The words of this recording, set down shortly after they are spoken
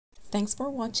Thanks for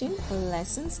watching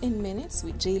Lessons in Minutes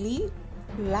with Jaylee.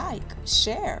 Like,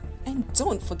 share, and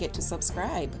don't forget to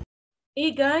subscribe.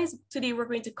 Hey guys, today we're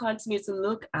going to continue to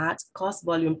look at cost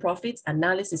volume profits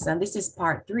analysis, and this is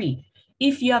part 3.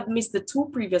 If you have missed the 2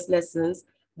 previous lessons,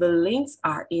 the links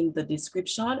are in the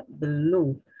description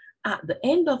below. At the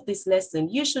end of this lesson,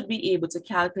 you should be able to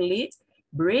calculate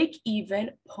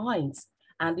break-even points,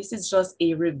 and this is just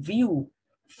a review.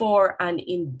 For an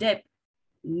in-depth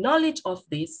knowledge of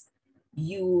this,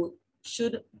 you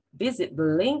should visit the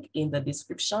link in the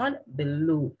description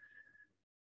below.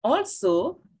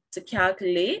 Also, to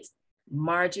calculate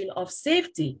margin of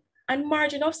safety. And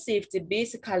margin of safety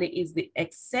basically is the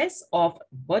excess of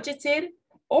budgeted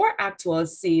or actual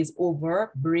sales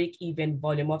over break-even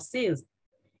volume of sales.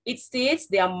 It states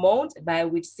the amount by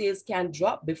which sales can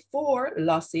drop before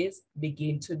losses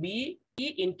begin to be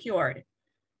incurred.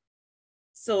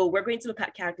 So we're going to look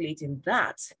at calculating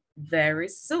that very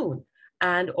soon.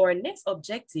 And our next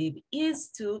objective is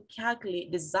to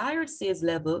calculate desired sales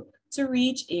level to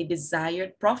reach a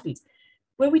desired profit.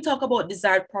 When we talk about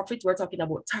desired profit, we're talking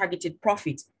about targeted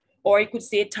profit, or you could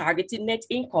say targeted net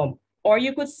income, or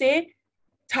you could say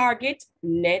target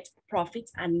net profit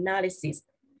analysis.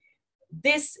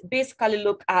 This basically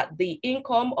look at the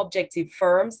income objective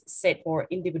firms set for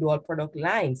individual product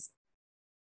lines.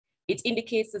 It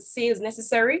indicates the sales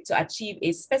necessary to achieve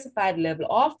a specified level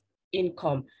of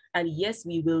income. And yes,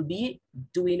 we will be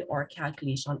doing our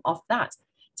calculation of that.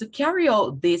 To carry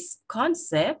out this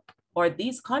concept or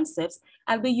these concepts,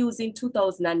 I'll be using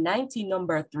 2019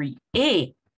 number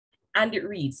 3A. And it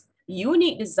reads,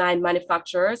 Unique Design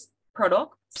Manufacturers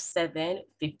Product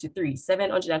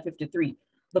 753.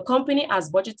 The company has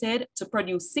budgeted to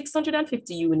produce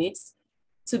 650 units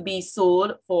to be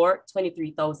sold for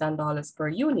 $23,000 per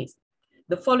unit.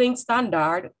 The following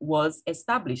standard was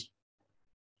established.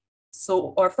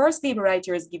 So our first table right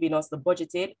here is giving us the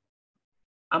budgeted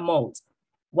amount,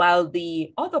 while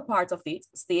the other part of it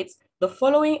states the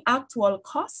following actual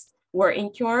costs were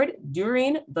incurred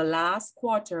during the last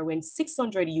quarter when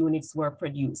 600 units were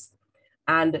produced.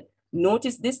 And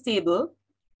notice this table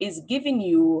is giving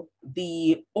you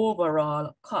the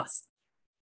overall cost,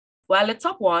 while the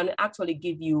top one actually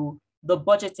give you the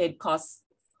budgeted costs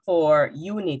for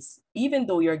units, even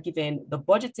though you're given the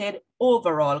budgeted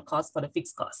overall cost for the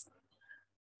fixed cost.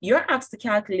 You're asked to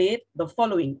calculate the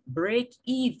following: break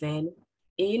even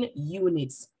in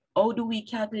units. How do we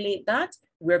calculate that?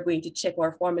 We're going to check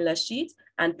our formula sheet,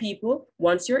 and people,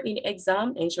 once you're in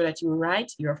exam, ensure that you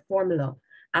write your formula.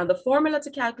 And the formula to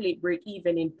calculate break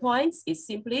even in points is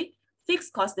simply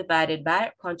fixed cost divided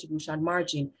by contribution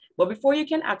margin. But before you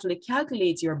can actually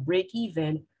calculate your break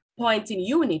even point in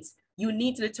units, you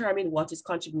need to determine what is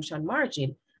contribution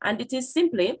margin. And it is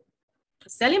simply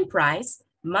selling price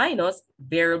minus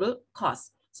variable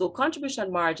cost. So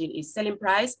contribution margin is selling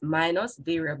price minus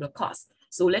variable cost.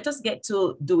 So let us get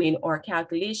to doing our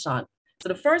calculation. So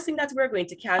the first thing that we're going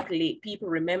to calculate, people,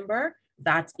 remember,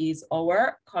 that is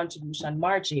our contribution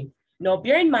margin. Now,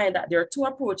 bear in mind that there are 2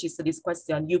 approaches to this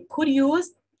question. You could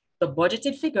use the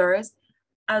budgeted figures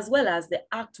as well as the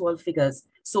actual figures.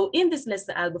 So in this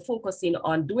lesson, I'll be focusing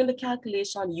on doing the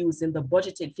calculation using the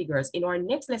budgeted figures. In our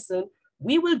next lesson,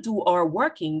 we will do our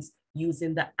workings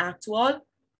using the actual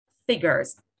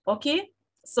figures. Okay,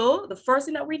 so the first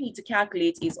thing that we need to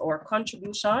calculate is our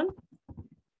contribution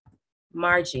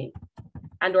margin.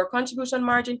 And our contribution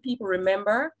margin, people,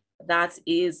 remember, that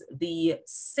is the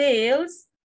sales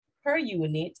per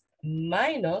unit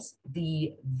minus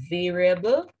the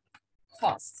variable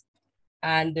cost.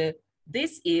 And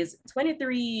this is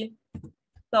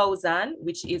 23,000,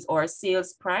 which is our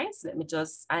sales price. Let me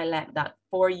just highlight that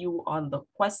for you on the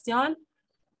question.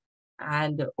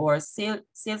 And our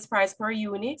sales price per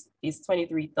unit is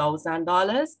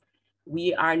 $23,000.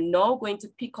 We are now going to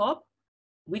pick up,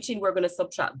 which we're going to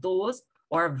subtract those,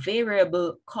 our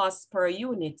variable costs per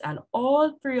unit. And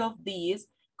all 3 of these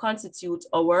constitute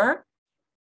our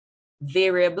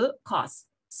variable costs.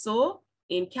 So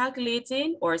in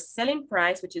calculating our selling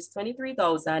price, which is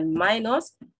 23,000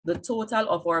 minus the total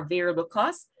of our variable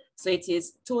costs, so it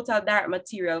is total direct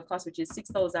material cost, which is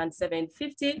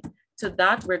 6,750. To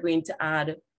that, we're going to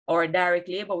add our direct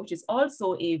labor, which is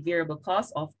also a variable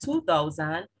cost of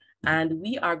 2,000. And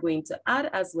we are going to add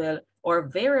as well our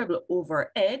variable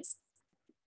overheads,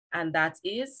 and that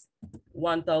is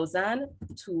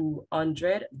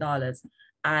 $1,200.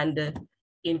 And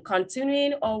in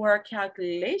continuing our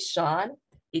calculation,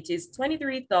 it is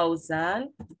 23,000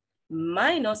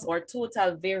 minus our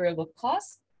total variable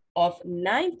cost of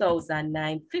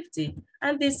 9,950,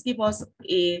 and this gives us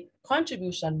a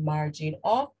contribution margin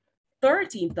of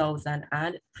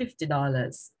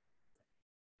 $13,050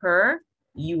 per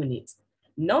unit.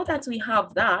 Now that we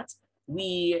have that,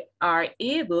 we are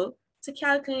able to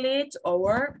calculate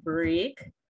our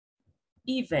break-even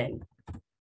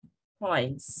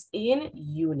points in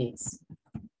units.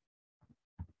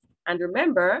 And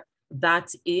remember, that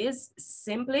is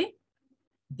simply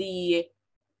the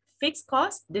fixed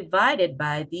cost divided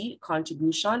by the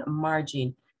contribution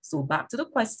margin. So back to the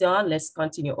question, let's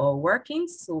continue our working.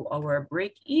 So our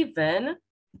break-even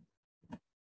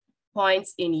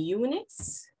points in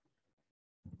units,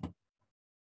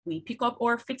 we pick up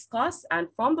our fixed costs, and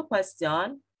from the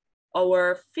question,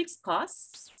 our fixed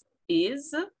cost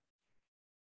is,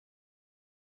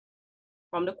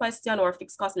 from the question, our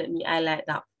fixed cost, let me highlight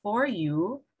that for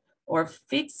you. Our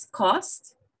fixed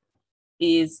cost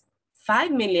is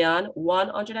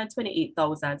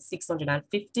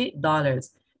 $5,128,650.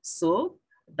 So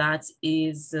that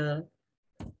is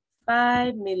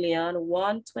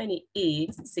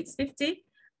 $5,128,650.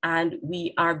 And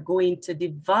we are going to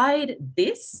divide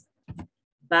this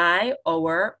by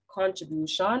our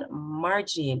contribution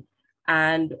margin.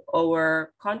 And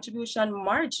our contribution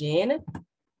margin,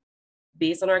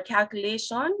 based on our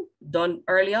calculation done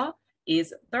earlier,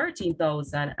 is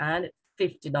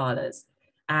 $13,050.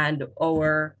 And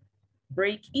our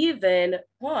break-even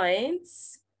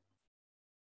points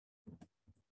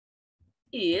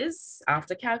is,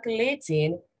 after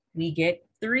calculating, we get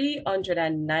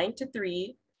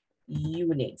 393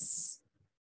 units.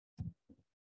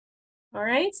 All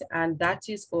right, and that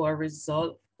is our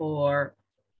result for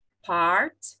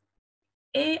part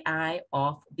AI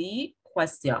of the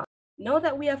question. Now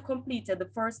that we have completed the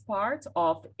first part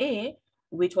of A,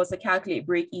 which was to calculate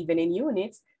break-even in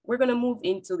units, we're going to move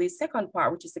into the second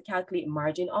part, which is to calculate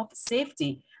margin of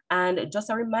safety. And just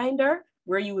a reminder,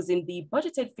 we're using the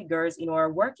budgeted figures in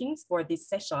our workings for this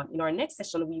session. In our next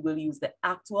session, we will use the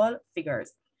actual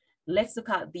figures. Let's look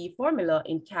at the formula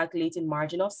in calculating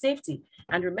margin of safety.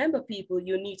 And remember, people,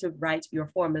 you need to write your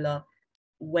formula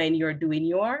when you're doing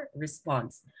your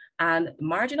response. And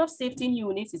margin of safety in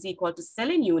units is equal to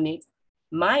selling units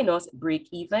minus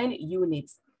break-even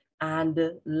units.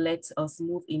 And let us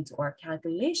move into our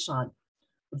calculation.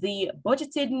 The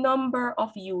budgeted number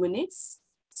of units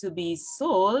to be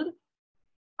sold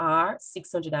are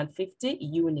 650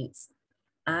 units.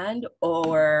 And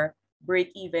our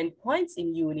break-even points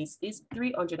in units is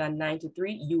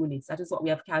 393 units. That is what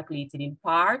we have calculated in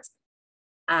part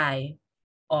I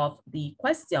of the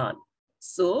question.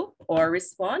 So our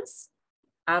response,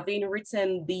 having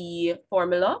written the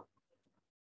formula,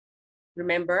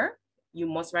 remember, you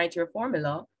must write your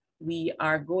formula. We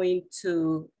are going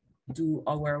to do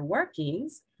our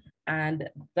workings, and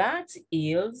that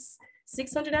is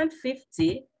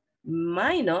 650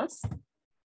 minus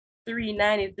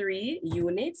 393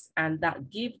 units, and that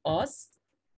gives us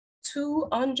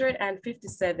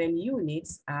 257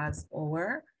 units as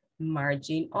our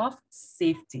margin of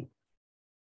safety.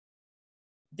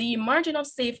 The margin of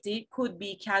safety could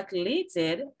be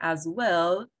calculated as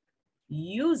well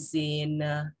using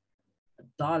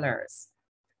dollars.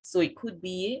 So it could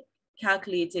be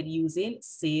calculated using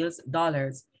sales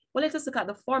dollars. Well, let us look at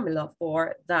the formula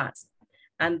for that.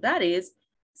 And that is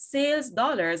sales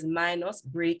dollars minus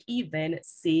break-even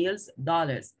sales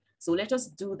dollars. So let us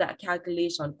do that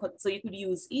calculation. So you could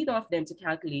use either of them to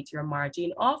calculate your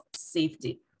margin of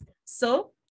safety.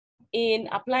 So in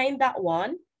applying that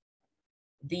one,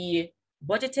 the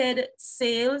budgeted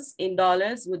sales in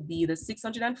dollars would be the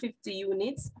 650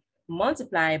 units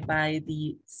multiplied by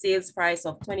the sales price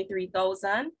of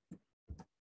 23,000.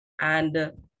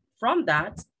 And from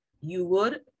that, you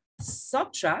would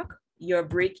subtract your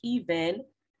break-even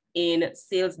in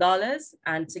sales dollars.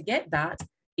 And to get that,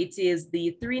 it is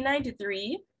the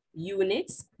 393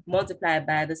 units multiplied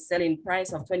by the selling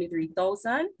price of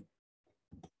 23,000.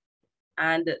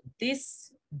 And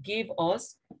this gave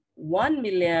us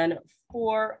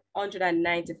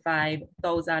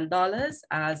 $1,495,000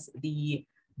 as the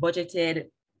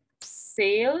budgeted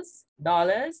sales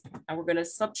dollars. And we're going to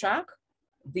subtract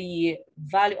the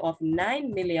value of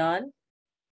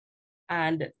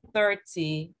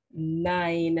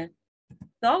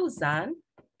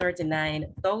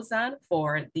 $9,039,000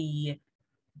 for the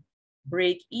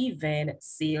break-even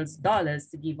sales dollars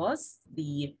to give us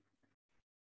the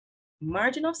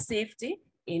margin of safety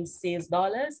in sales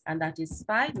dollars, and that is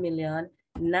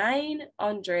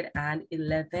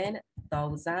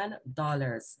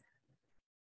 $5,911,000.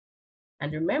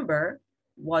 And remember,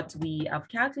 what we have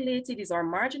calculated is our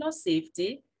margin of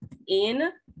safety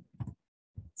in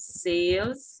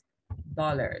sales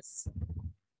dollars.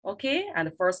 Okay, and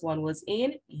the first one was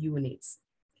in units.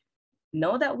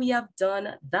 Now that we have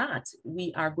done that,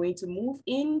 we are going to move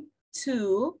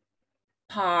into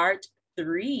part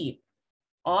 3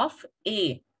 of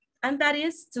A, and that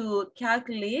is to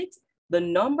calculate the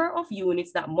number of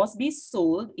units that must be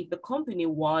sold if the company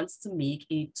wants to make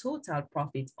a total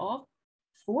profit of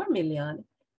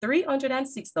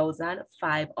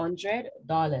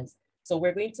 $4,306,500. So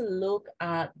we're going to look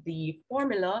at the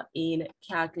formula in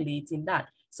calculating that.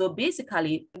 So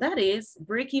basically, that is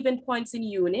break-even points in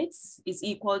units is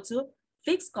equal to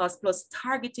fixed cost plus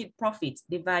targeted profit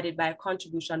divided by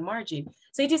contribution margin.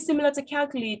 So it is similar to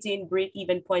calculating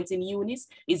break-even points in units.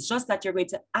 It's just that you're going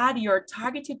to add your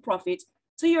targeted profit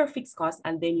to your fixed cost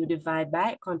and then you divide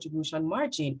by contribution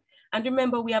margin. And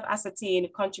remember, we have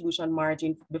ascertained contribution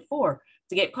margin before.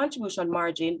 To get contribution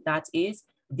margin, that is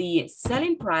the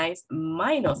selling price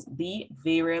minus the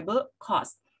variable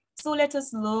cost. So let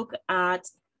us look at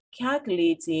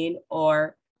calculating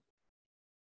our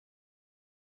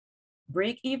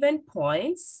break-even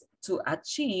points to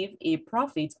achieve a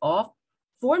profit of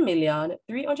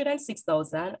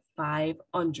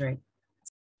 $4,306,500.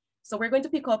 So we're going to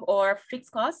pick up our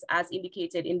fixed costs as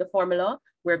indicated in the formula.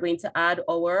 We're going to add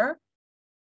our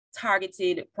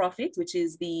targeted profit, which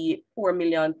is the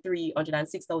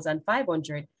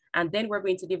 $4,306,500. And then we're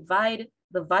going to divide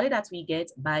the value that we get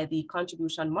by the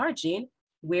contribution margin,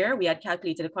 where we had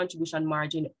calculated the contribution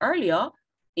margin earlier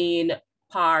in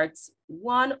part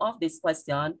 1 of this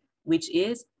question, which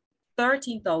is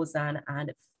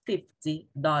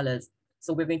 $13,050.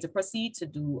 So we're going to proceed to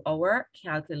do our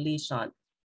calculation.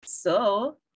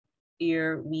 So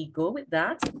here we go with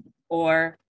that.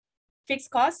 Our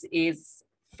fixed cost is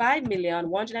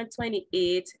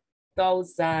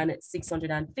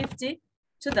 $5,128,650.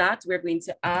 To that, we're going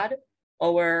to add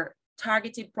our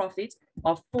targeted profit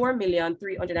of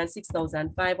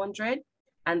 $4,306,500.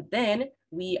 And then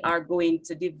we are going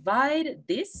to divide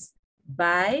this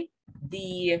by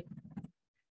the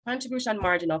contribution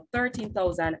margin of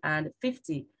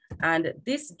 $13,050. And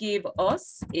this gave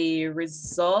us a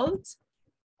result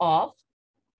of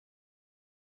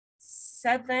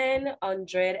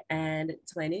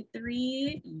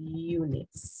 723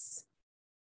 units.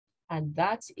 And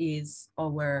that is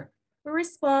our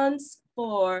response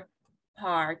for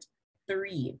part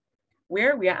 3,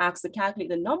 where we are asked to calculate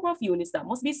the number of units that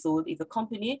must be sold if the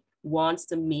company wants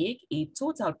to make a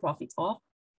total profit of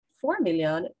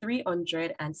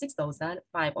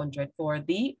 $4,306,500 for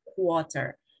the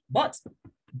quarter. But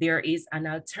there is an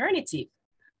alternative,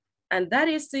 and that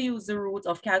is to use the route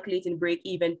of calculating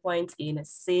break-even point in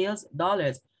sales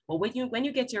dollars. But when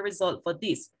you get your result for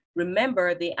this,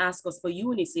 remember they ask us for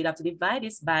units, so you have to divide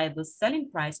this by the selling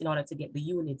price in order to get the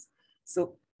units.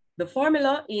 So the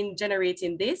formula in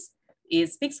generating this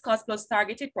is fixed cost plus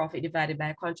targeted profit divided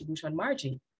by contribution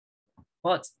margin.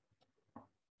 But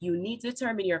you need to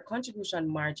determine your contribution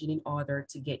margin in order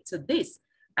to get to this.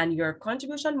 And your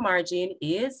contribution margin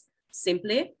is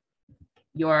simply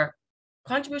your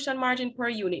contribution margin per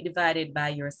unit divided by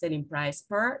your selling price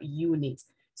per unit.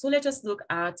 So let us look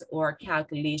at our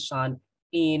calculation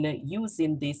in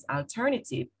using this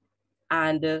alternative.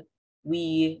 And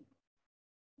we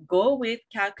go with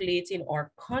calculating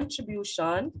our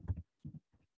contribution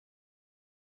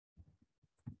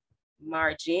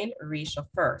margin ratio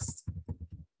first.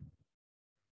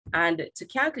 And to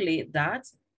calculate that,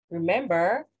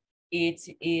 remember, it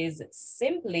is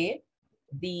simply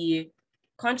the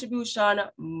contribution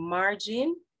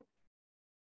margin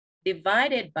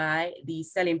divided by the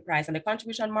selling price. And the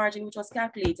contribution margin, which was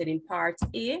calculated in part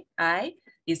A,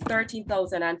 is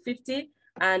 13,050.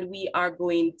 And we are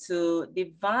going to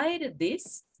divide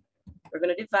this. We're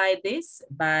going to divide this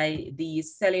by the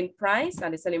selling price,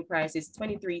 and the selling price is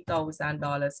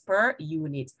 $23,000 per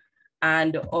unit.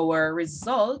 And our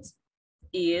result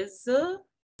is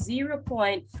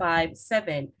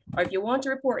 0.57. Or if you want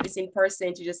to report this in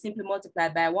percent, you just simply multiply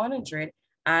by 100,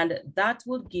 and that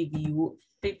will give you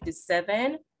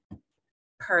 57%.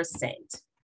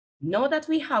 Now that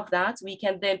we have that, we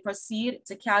can then proceed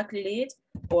to calculate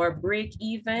our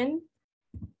break-even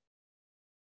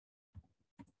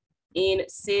in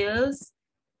sales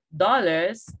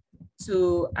dollars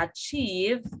to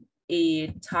achieve a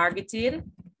targeted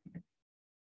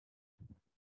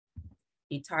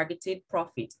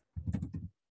profit.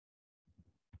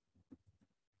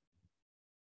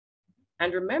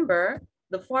 And remember,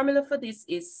 the formula for this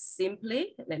is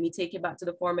simply, let me take you back to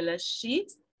the formula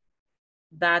sheet.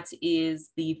 That is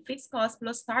the fixed cost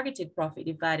plus targeted profit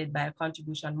divided by a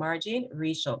contribution margin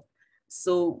ratio.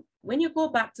 So when you go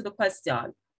back to the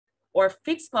question, our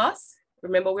fixed cost,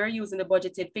 remember we're using the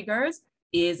budgeted figures,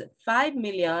 is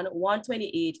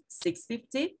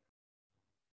 $5,128,650.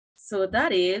 So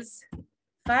that is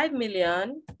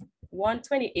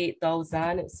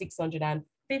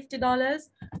 $5,128,650.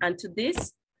 And to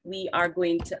this, we are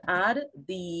going to add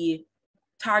the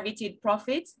targeted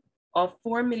profit of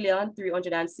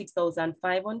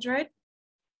 $4,306,500.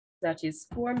 That is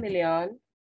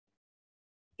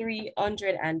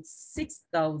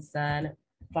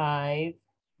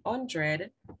 $4,306,500.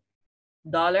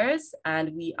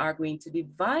 And we are going to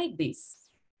divide this.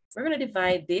 We're going to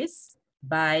divide this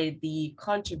by the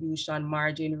contribution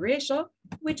margin ratio,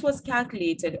 which was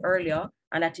calculated earlier,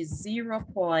 and that is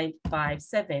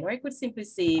 0.57, or you could simply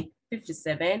say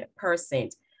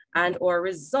 57%. And our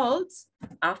result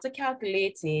after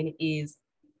calculating is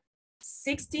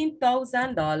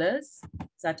 $16,000.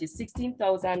 So that is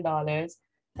 $16,000,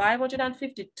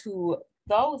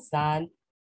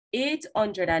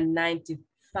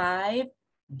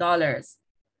 $552,895.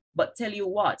 But tell you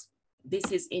what,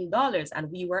 this is in dollars, and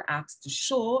we were asked to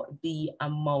show the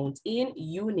amount in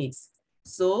units.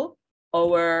 So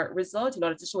our result, in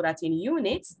order to show that in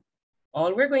units,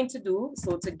 all we're going to do,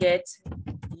 so to get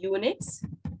units,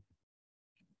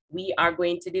 we are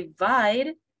going to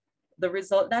divide the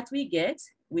result that we get,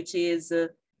 which is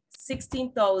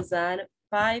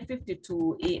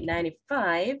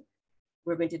 $16,552,895.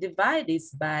 We're going to divide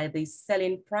this by the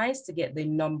selling price to get the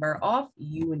number of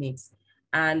units.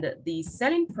 And the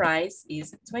selling price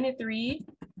is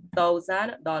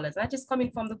 $23,000. That is coming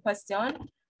from the question.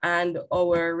 And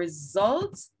our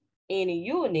result in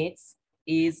units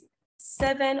is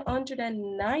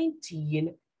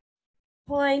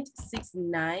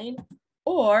 719.69,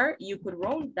 or you could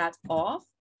round that off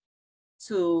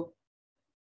to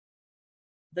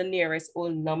the nearest whole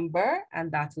number,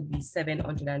 and that would be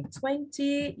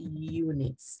 720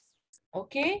 units.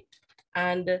 Okay,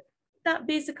 and that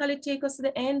basically takes us to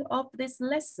the end of this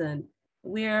lesson,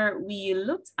 where we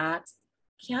looked at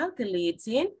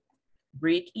calculating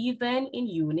break even in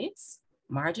units,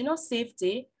 margin of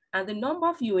safety, and the number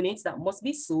of units that must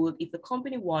be sold if the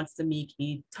company wants to make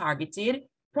a targeted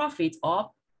profit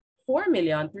of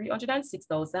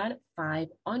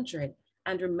 $4,306,500.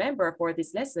 And remember, for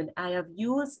this lesson, I have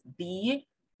used the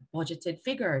budgeted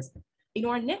figures. In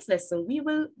our next lesson, we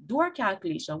will do our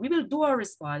calculation. We will do our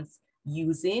response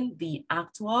using the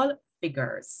actual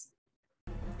figures.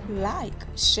 Like,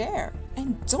 share,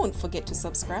 and don't forget to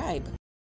subscribe.